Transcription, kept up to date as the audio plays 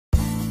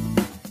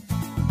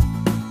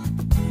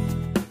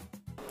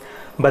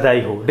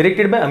बधाई हो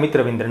directed by Amit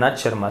Rabindranath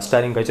Sharma,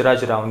 starring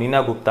गजराज राव,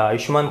 नीना गुप्ता,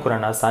 आयुष्मान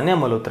खुराना, सानिया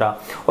मल्होत्रा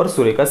और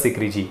सुरेखा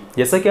सिकरी जी।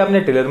 जैसा कि आपने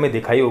ट्रेलर में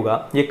देखा ही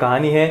होगा, ये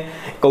कहानी है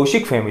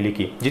कौशिक फैमिली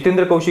की।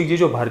 जितेंद्र कौशिक जी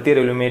जो भारतीय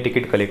रेलवे में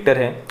टिकट कलेक्टर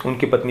हैं,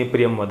 उनकी पत्नी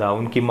प्रियमवदा,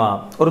 उनकी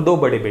माँ और 2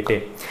 बड़े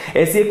बेटे।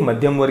 ऐसी एक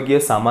मध्यम वर्गीय,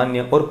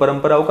 सामान्य और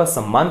परंपराओं का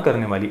सम्मान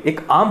करने वाली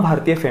एक आम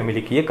भारतीय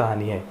फैमिली की ये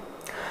कहानी है।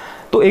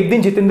 तो एक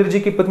दिन जितेंद्र जी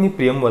की पत्नी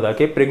प्रियमवदा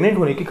के प्रेग्नेंट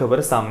होने की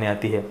खबर सामने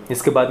आती है।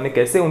 इसके बाद में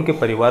कैसे उनके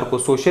परिवार को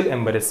सोशल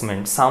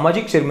एम्बेरसमेंट,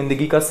 सामाजिक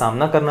शर्मिंदगी का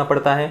सामना करना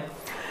पड़ता है,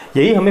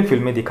 यही हमें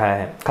फिल्म में दिखाया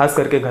है। खास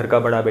करके घर का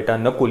बड़ा बेटा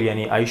नकुल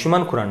यानी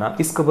आयुष्मान खुराना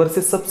इस खबर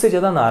से सबसे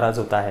ज़्यादा नाराज़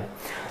होता है।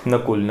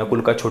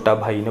 नकुल का छोटा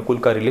भाई, नकुल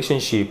का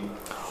रिलेशनशिप,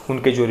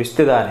 उनके जो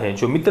रिश्तेदार हैं,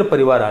 जो मित्र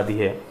परिवार आदि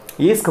है,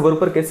 ये इस खबर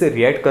पर कैसे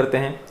रिएक्ट करते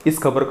हैं, इस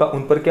खबर का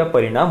उन पर क्या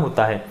परिणाम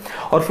होता है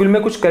और फिल्म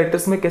में कुछ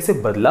कैरेक्टर्स में कैसे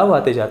बदलाव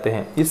आते जाते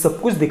हैं, ये सब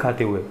कुछ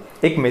दिखाते हुए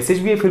एक मैसेज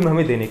भी ये फिल्म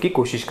हमें देने की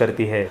कोशिश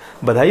करती है।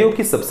 बधाई हो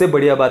की सबसे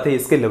बढ़िया बात है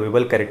इसके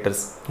लवेबल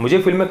कैरेक्टर्स। मुझे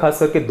फिल्म में खास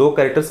करके 2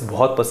 कैरेक्टर्स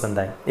बहुत पसंद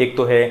आए। एक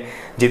तो है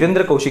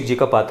जितेंद्र कौशिक जी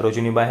का पात्र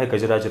जो निभाया है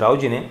गजराज राव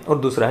जी ने, और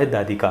दूसरा है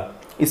दादी का।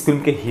 इस फिल्म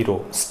के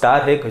हीरो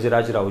स्टार है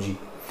गजराज राव जी।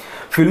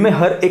 फिल्म में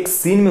हर एक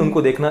सीन में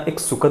उनको देखना एक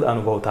सुखद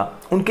अनुभव था।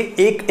 उनके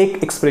एक एक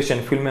एक्सप्रेशन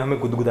फिल्म में हमें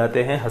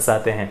गुदगुदाते हैं,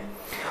 हंसाते हैं।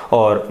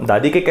 और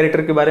दादी के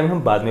कैरेक्टर के बारे में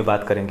हम बाद में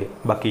बात करेंगे।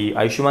 बाकी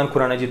आयुष्मान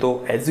खुराना जी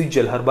तो एज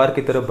यूजुअल हर बार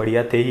की तरह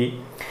बढ़िया थे ही।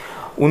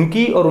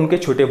 उनकी और उनके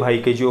छोटे भाई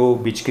के जो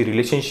बीच की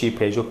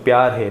रिलेशनशिप है, जो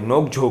प्यार है,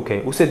 नोक झोंक है,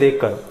 उसे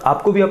देखकर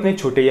आपको भी अपने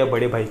छोटे या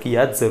बड़े भाई की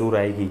याद जरूर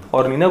आएगी।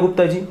 और नीना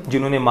गुप्ता जी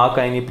जिन्होंने माँ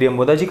का यानी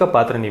प्रियमवदा जी का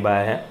पात्र निभाया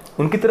है,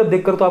 उनकी तरफ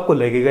देखकर तो आपको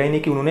लगेगा ही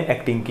नहीं कि उन्होंने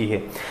एक्टिंग की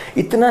है।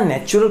 इतना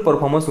नेचुरल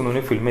परफॉर्मेंस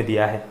उन्होंने फिल्म में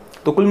दिया है।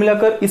 तो कुल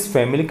मिलाकर इस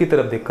फैमिली की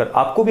तरफ देखकर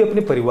आपको भी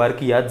अपने परिवार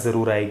की याद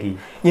जरूर आएगी।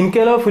 इनके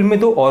अलावा फिल्म में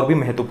 2 और भी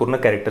महत्वपूर्ण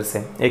कैरेक्टर्स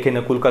हैं। एक है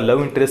नकुल का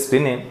लव इंटरेस्ट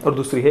रिने और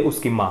दूसरी है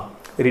उसकी माँ।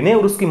 रिने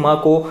और उसकी माँ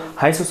को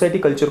हाई सोसाइटी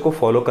कल्चर को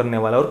फॉलो करने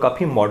वाला और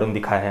काफ़ी मॉडर्न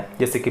दिखाया है,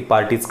 जैसे कि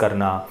पार्टीज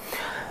करना,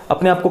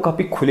 अपने आप को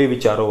काफ़ी खुले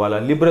विचारों वाला,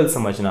 लिबरल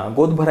समझना,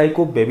 गोद भराई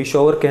को बेबी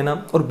शॉवर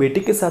कहना और बेटी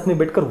के साथ में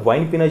बैठकर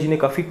वाइन पीना जिन्हें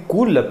काफ़ी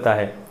कूल लगता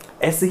है।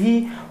 ऐसे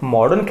ही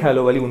मॉडर्न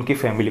ख्यालों वाली उनकी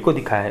फैमिली को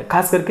दिखाया है,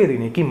 खास करके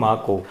रिने की माँ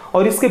को।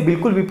 और इसके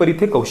बिल्कुल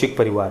विपरीत है कौशिक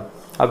परिवार।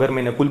 अगर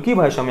मैं नकुल की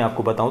भाषा में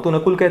आपको बताऊं तो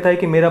नकुल कहता है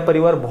कि मेरा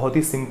परिवार बहुत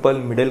ही सिंपल,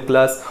 मिडिल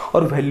क्लास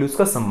और वैल्यूज़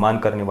का सम्मान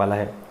करने वाला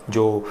है।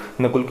 जो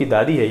नकुल की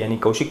दादी है यानी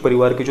कौशिक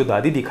परिवार की जो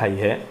दादी दिखाई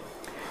है,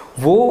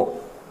 वो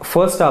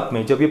फर्स्ट हाफ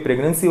में जब ये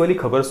प्रेगनेंसी वाली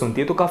खबर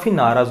सुनती है तो काफ़ी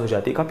नाराज़ हो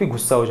जाती है, काफ़ी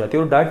गुस्सा हो जाती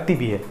है और डांटती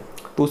भी है।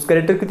 तो उस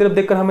कैरेक्टर की तरफ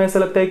देखकर हमें ऐसा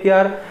लगता है कि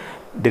यार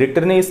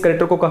डायरेक्टर ने इस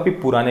कैरेक्टर को काफ़ी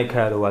पुराने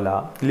ख्यालों वाला,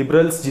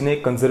 लिबरल्स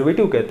जिन्हें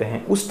कंजर्वेटिव कहते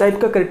हैं, उस टाइप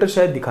का कैरेक्टर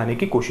शायद दिखाने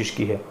की कोशिश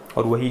की है।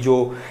 और वही जो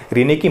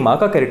रीने की माँ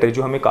का कैरेक्टर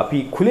जो हमें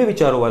काफ़ी खुले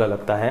विचारों वाला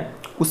लगता है,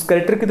 उस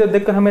कैरेक्टर की तरफ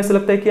देखकर हमें ऐसा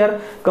लगता है कि यार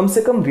कम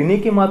से कम रीने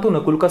की माँ तो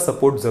नकुल का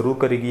सपोर्ट ज़रूर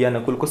करेगी या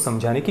नकुल को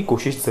समझाने की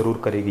कोशिश ज़रूर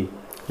करेगी।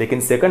 लेकिन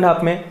सेकंड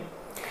हाफ में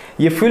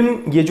ये फिल्म,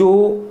 ये जो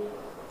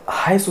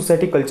हाई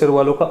सोसाइटी कल्चर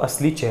वालों का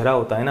असली चेहरा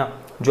होता है ना,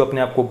 जो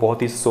अपने आप को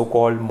बहुत ही सो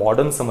कॉल्ड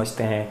मॉडर्न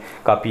समझते हैं,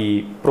 काफ़ी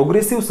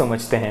प्रोग्रेसिव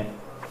समझते हैं,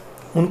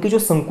 उनकी जो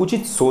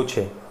संकुचित सोच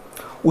है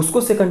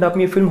उसको सेकंड हाफ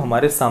में ये फिल्म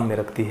हमारे सामने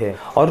रखती है।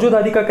 और जो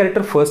दादी का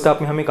कैरेक्टर फर्स्ट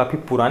हाफ में हमें काफ़ी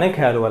पुराने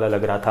ख्याल वाला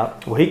लग रहा था,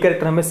 वही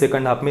कैरेक्टर हमें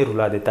सेकंड हाफ में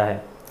रुला देता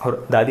है।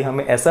 और दादी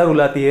हमें ऐसा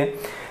रुलाती है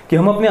कि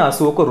हम अपने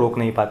आंसुओं को रोक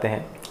नहीं पाते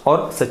हैं।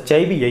 और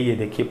सच्चाई भी यही है।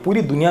 देखिए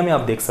पूरी दुनिया में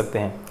आप देख सकते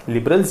हैं,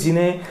 लिबरल्स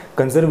जिन्हें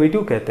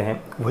कंजर्वेटिव कहते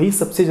हैं, वही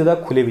सबसे ज़्यादा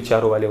खुले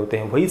विचारों वाले होते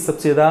हैं, वही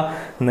सबसे ज़्यादा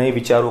नए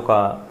विचारों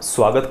का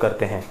स्वागत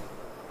करते हैं।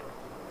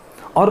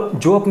 और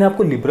जो अपने आप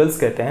को लिबरल्स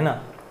कहते हैं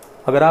ना,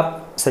 अगर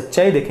आप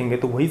सच्चाई देखेंगे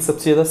तो वही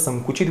सबसे ज़्यादा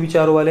संकुचित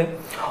विचारों वाले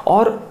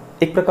और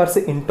एक प्रकार से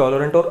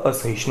इंटॉलरेंट और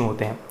असहिष्णु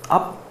होते हैं।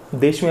 आप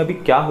देश में अभी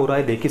क्या हो रहा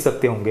है देख ही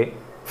सकते होंगे।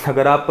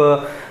 अगर आप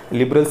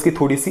लिबरल्स की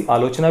थोड़ी सी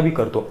आलोचना भी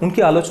कर दो,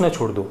 उनकी आलोचना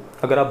छोड़ दो,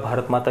 अगर आप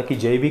भारत माता की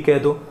जय भी कह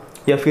दो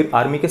या फिर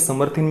आर्मी के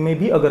समर्थन में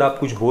भी अगर आप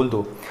कुछ बोल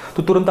दो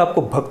तो तुरंत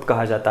आपको भक्त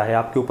कहा जाता है,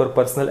 आपके ऊपर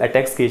पर्सनल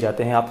अटैक्स किए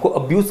जाते हैं, आपको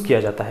अब्यूज़ किया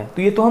जाता है।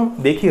 तो ये तो हम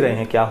देख ही रहे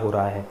हैं क्या हो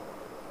रहा है।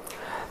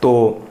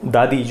 तो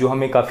दादी जो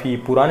हमें काफ़ी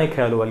पुराने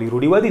ख्यालों वाली,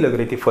 रूढ़िवादी लग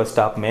रही थी फर्स्ट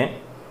हाफ में,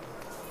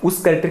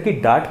 उस कैरेक्टर की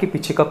डांट के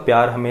पीछे का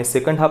प्यार हमें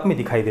सेकंड हाफ में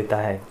दिखाई देता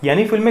है।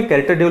 यानी फिल्म में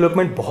कैरेक्टर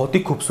डेवलपमेंट बहुत ही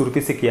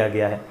खूबसूरती से किया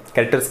गया है।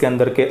 कैरेक्टर्स के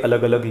अंदर के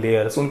अलग अलग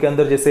लेयर्स, उनके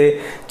अंदर जैसे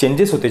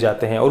चेंजेस होते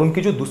जाते हैं और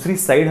उनकी जो दूसरी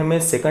साइड हमें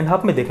सेकंड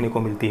हाफ में देखने को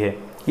मिलती है,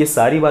 ये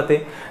सारी बातें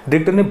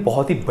डायरेक्टर ने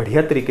बहुत ही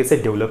बढ़िया तरीके से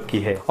डेवलप की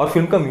है। और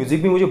फिल्म का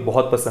म्यूजिक भी मुझे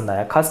बहुत पसंद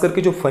आया, खास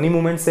करके जो फनी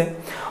मोमेंट्स हैं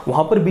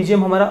वहाँ पर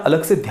बीजीएम हमारा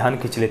अलग से ध्यान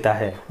खींच लेता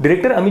है।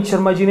 डायरेक्टर अमित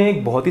शर्मा जी ने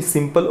एक बहुत ही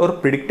सिंपल और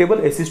प्रिडिक्टेबल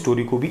ऐसी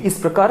स्टोरी को भी इस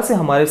प्रकार से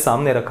हमारे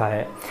सामने रखा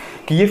है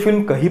कि ये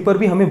फिल्म कहीं पर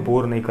भी हमें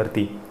बोर नहीं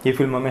करती। ये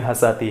फिल्म हमें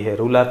हंसाती है,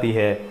 रुलाती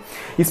है।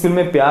 इस फिल्म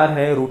में प्यार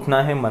है,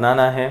 रूठना है,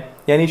 मनाना है,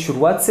 यानी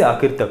शुरुआत से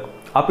आखिर तक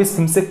आप इस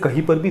फिल्म से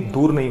कहीं पर भी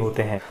दूर नहीं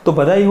होते हैं। तो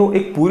बधाई हो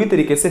एक पूरी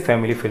तरीके से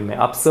फैमिली फिल्म है।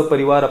 आप सब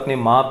परिवार अपने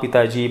माँ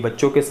पिताजी,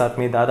 बच्चों के साथ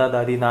में, दादा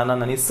दादी, नाना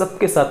नानी,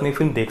 सबके साथ में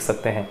फिल्म देख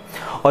सकते हैं।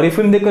 और ये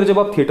फिल्म देखकर जब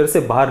आप थिएटर से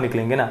बाहर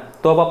निकलेंगे ना,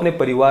 तो आप अपने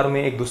परिवार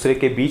में एक दूसरे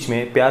के बीच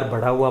में प्यार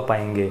बढ़ा हुआ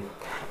पाएंगे।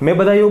 मैं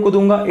बधाई हो को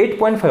दूंगा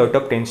 8.5 आउट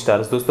ऑफ 10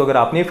 स्टार्स। दोस्तों अगर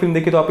आपने ये फिल्म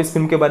देखी तो आप इस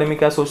फिल्म के बारे में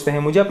क्या सोचते हैं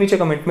मुझे आप नीचे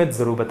कमेंट में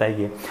जरूर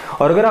बताइए।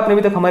 और अगर आपने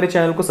अभी तक हमारे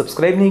चैनल को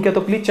सब्सक्राइब नहीं किया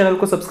तो प्लीज चैनल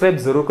को सब्सक्राइब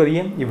जरूर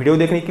करिए। ये वीडियो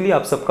देखने के लिए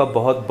आप सबका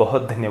बहुत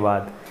बहुत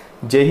धन्यवाद।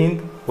 जय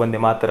हिंद, वंदे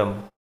मातरम।